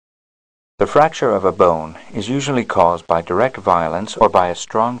The fracture of a bone is usually caused by direct violence or by a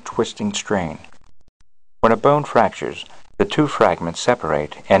strong twisting strain. When a bone fractures, the two fragments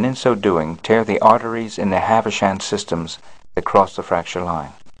separate and in so doing tear the arteries in the Havisham systems that cross the fracture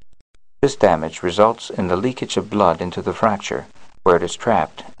line. This damage results in the leakage of blood into the fracture, where it is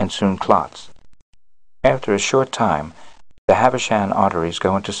trapped and soon clots. After a short time, the Havisham arteries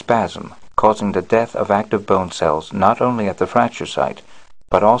go into spasm, causing the death of active bone cells not only at the fracture site,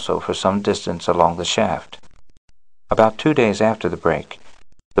 but also for some distance along the shaft. About 2 days after the break,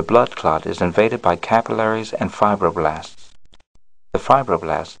 the blood clot is invaded by capillaries and fibroblasts. The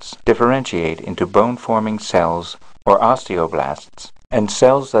fibroblasts differentiate into bone-forming cells or osteoblasts and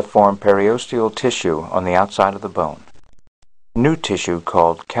cells that form periosteal tissue on the outside of the bone. New tissue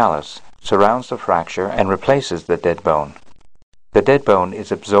called callus surrounds the fracture and replaces the dead bone. The dead bone is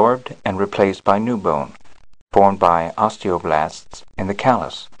absorbed and replaced by new bone, formed by osteoblasts in the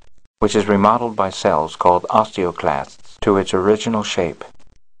callus, which is remodeled by cells called osteoclasts to its original shape.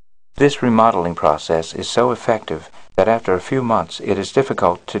 This remodeling process is so effective that after a few months it is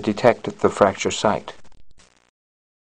difficult to detect the fracture site.